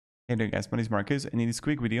Hey there guys, my name is Marcus, and in this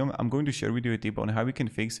quick video I'm going to share with you a tip on how we can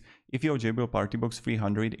fix if your JBL PartyBox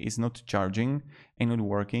 300 is not charging and not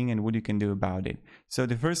working, and what you can do about it. So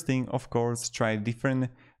the first thing, of course, try different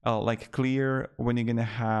like clear when you're gonna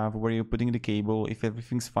have where you're putting the cable, if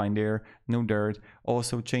everything's fine there, no dirt.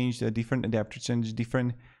 Also change the different adapters, change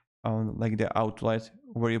different like the outlet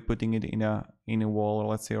where you're putting it in a wall,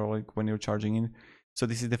 let's say, or like when you're charging it. So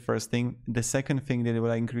this is the first thing. The second thing that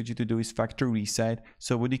what I encourage you to do is factory reset.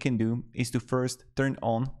 So what you can do is to first turn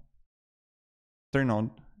on.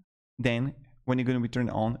 Then when you're going to be turned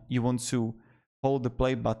on, you want to hold the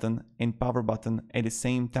play button and power button at the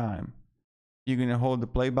same time. You're going to hold the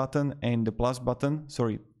play button and the plus button,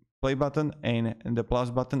 play button and the plus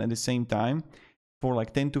button at the same time for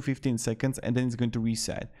like 10 to 15 seconds, and then it's going to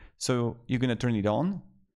reset. So you're going to turn it on,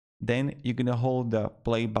 then you're going to hold the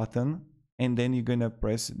play button, and then you're gonna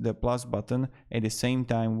press the plus button at the same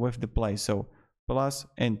time with the play. So plus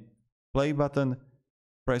and play button,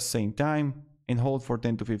 press same time, and hold for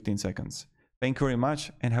 10 to 15 seconds. Thank you very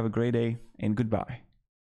much and have a great day, and goodbye.